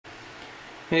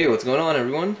Hey, what's going on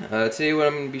everyone? Today what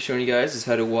I'm going to be showing you guys is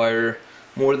how to wire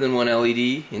more than one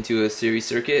LED into a series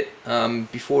circuit.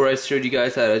 Before I showed you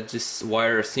guys how to just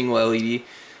wire a single LED,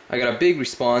 I got a big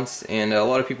response, and a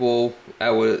lot of people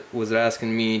was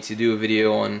asking me to do a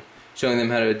video on showing them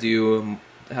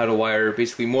how to wire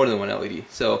basically more than one LED.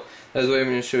 So that's what I'm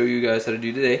going to show you guys how to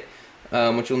do today.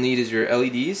 What you'll need is your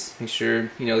LEDs. Make sure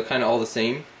they're kind of all the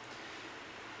same.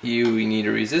 You need a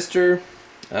resistor,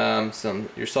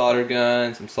 your solder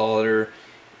gun, some solder,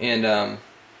 and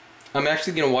I'm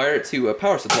actually going to wire it to a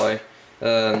power supply,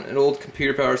 an old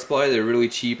computer power supply. They're really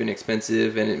cheap and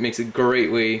expensive, and it makes a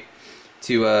great way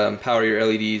to power your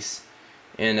LEDs,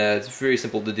 and it's very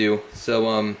simple to do. So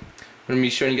I'm going to be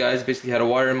showing you guys basically how to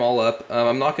wire them all up.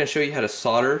 I'm not going to show you how to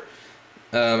solder.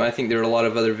 I think there are a lot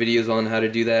of other videos on how to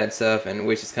do that and stuff, and it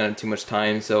wastes kind of too much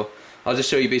time, so I'll just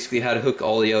show you basically how to hook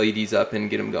all the LEDs up and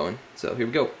get them going. So here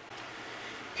we go.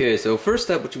 Okay, so first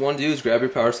step, what you want to do is grab your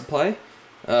power supply.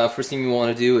 First thing you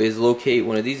want to do is locate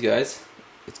one of these guys.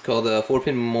 It's called a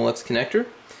 4-pin Molex connector.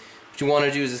 What you want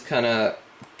to do is just kind of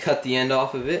cut the end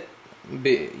off of it.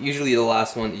 Usually the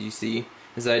last one that you see,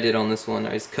 as I did on this one.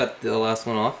 I just cut the last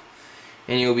one off,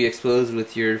 and you'll be exposed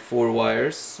with your 4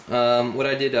 wires. What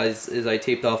I did is I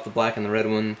taped off the black and the red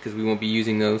one because we won't be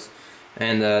using those.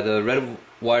 And the red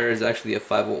wire is actually a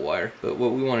 5-volt wire, but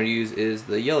what we want to use is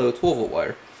the yellow 12-volt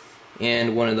wire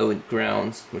and one of the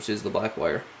grounds, which is the black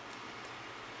wire.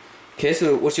 Okay,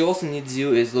 so what you also need to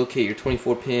do is locate your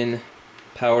 24-pin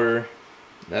power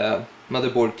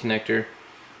motherboard connector,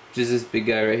 which is this big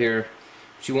guy right here.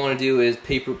 What you want to do is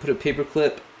put a paper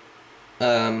clip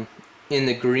in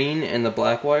the green and the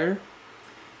black wire,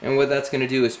 and what that's going to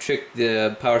do is trick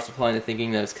the power supply into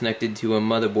thinking that it's connected to a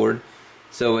motherboard,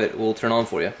 so it will turn on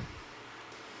for you.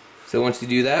 So once you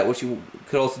do that, what you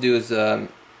could also do is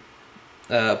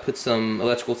put some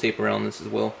electrical tape around this as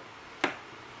well.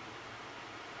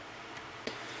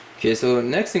 Okay, so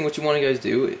next thing what you want to guys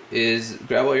do is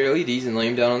grab all your LEDs and lay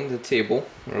them down on the table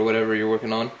or whatever you're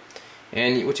working on.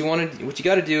 And what you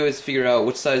got to do is figure out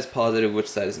which side is positive, which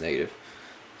side is negative.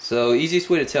 So easiest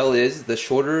way to tell is the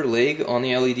shorter leg on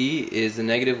the LED is the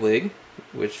negative leg,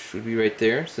 which would be right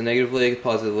there. So negative leg,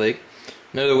 positive leg.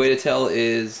 Another way to tell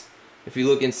is if you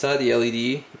look inside the LED,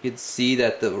 you can see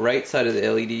that the right side of the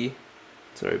LED,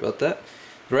 sorry about that,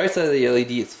 the right side of the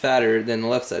LED is fatter than the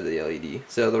left side of the LED.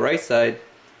 So the right side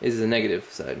is the negative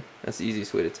side. That's the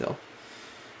easiest way to tell.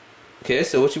 Okay,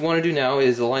 so what you want to do now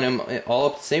is align them all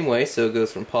up the same way, so it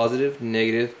goes from positive,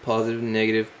 negative, positive,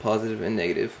 negative, positive, and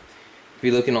negative. If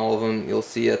you look in all of them, you'll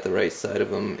see that the right side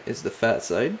of them is the fat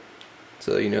side.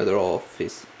 So they're all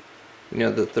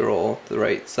that they're all the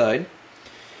right side.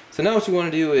 So now what you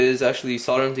want to do is actually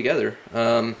solder them together.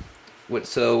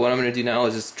 So what I'm going to do now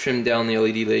is just trim down the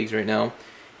LED legs right now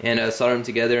and solder them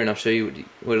together, and I'll show you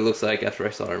what it looks like after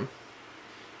I solder them.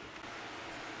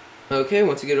 Okay,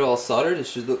 once you get it all soldered, it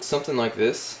should look something like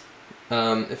this.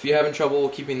 If you're having trouble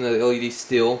keeping the LED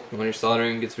still when you're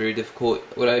soldering, it gets very difficult.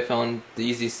 What I found the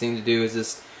easiest thing to do is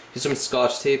just use some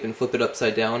Scotch tape and flip it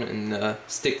upside down and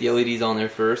stick the LEDs on there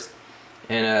first,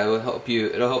 and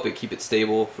it'll help it keep it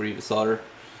stable for you to solder.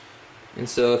 And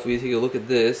so if we take a look at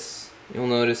this, you'll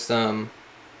notice I'm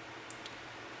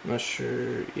not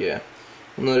sure, yeah,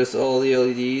 you'll notice all the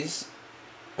LEDs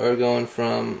are going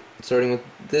from, starting with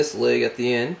this leg at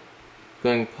the end,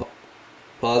 going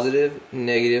positive,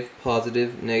 negative,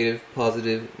 positive, negative,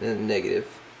 positive, and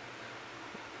negative.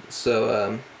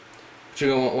 So what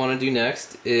you're going to want to do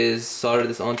next is solder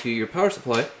this onto your power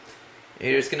supply, and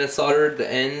you're just going to solder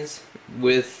the ends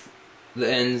with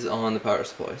the ends on the power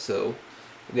supply. So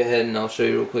go ahead and I'll show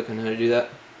you real quick on how to do that.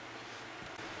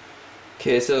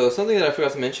 Okay, so something that I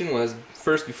forgot to mention was,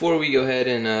 first, before we go ahead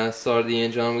and solder the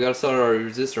engine on, we got to solder our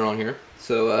resistor on here.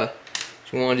 So what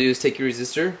you want to do is take your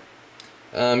resistor,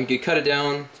 you can cut it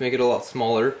down to make it a lot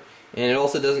smaller, and it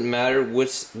also doesn't matter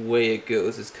which way it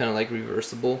goes, it's kind of like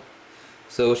reversible.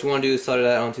 So what you want to do is solder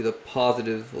that onto the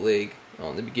positive leg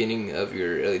on the beginning of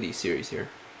your LED series here.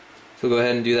 So go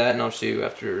ahead and do that, and I'll show you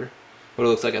after what it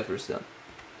looks like after it's done.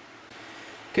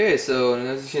 Okay, so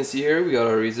as you can see here, we got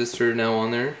our resistor now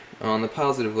on there on the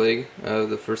positive leg of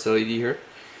the first LED here.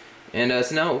 And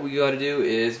so now what we got to do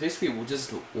is basically we'll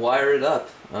just wire it up.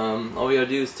 All we got to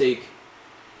do is take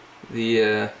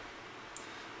the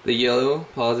yellow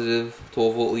positive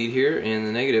 12-volt lead here and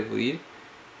the negative lead.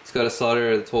 It's got to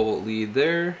solder the 12-volt lead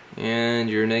there, and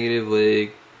your negative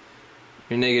leg,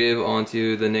 your negative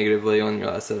onto the negative leg on your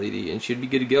last LED, and should be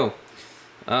good to go.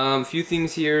 A few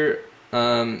things here.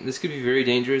 This could be very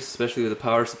dangerous, especially with a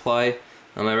power supply.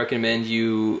 I recommend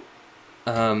you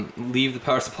leave the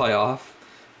power supply off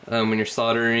when you're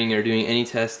soldering or doing any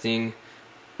testing.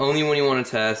 only when you want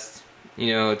to test,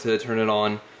 you know, to turn it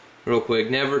on real quick.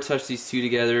 Never touch these two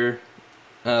together.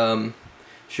 Could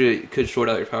short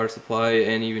out your power supply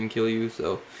and even kill you.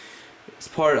 So this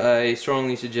part I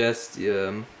strongly suggest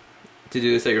to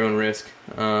do this at your own risk.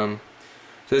 So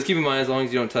just keep in mind, as long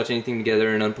as you don't touch anything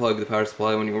together and unplug the power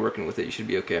supply when you're working with it, you should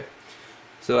be okay.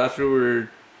 So after we're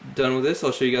done with this,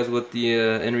 I'll show you guys what the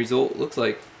end result looks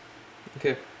like.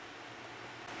 Okay.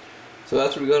 So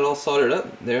after we got it all soldered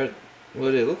up, there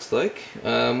what it looks like.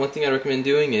 One thing I recommend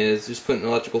doing is just putting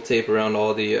electrical tape around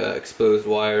all the exposed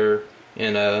wire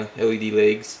and LED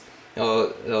legs.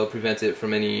 That'll prevent it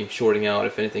from any shorting out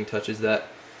if anything touches that.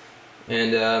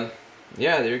 And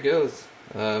yeah, there it goes.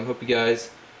 Hope you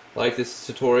guys like this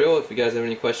tutorial. If you guys have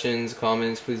any questions,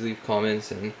 comments, please leave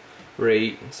comments and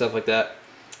rate and stuff like that.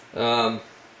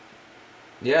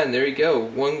 Yeah, and there you go.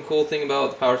 One cool thing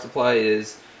about the power supply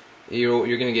is you're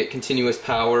going to get continuous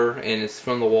power, and it's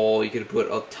from the wall. You could put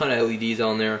a ton of LEDs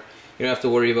on there. You don't have to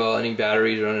worry about any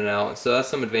batteries running out. So that's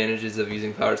some advantages of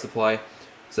using power supply.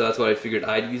 So that's why I figured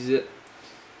I'd use it.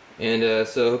 And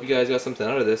so I hope you guys got something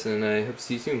out of this, and I hope to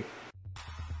see you soon.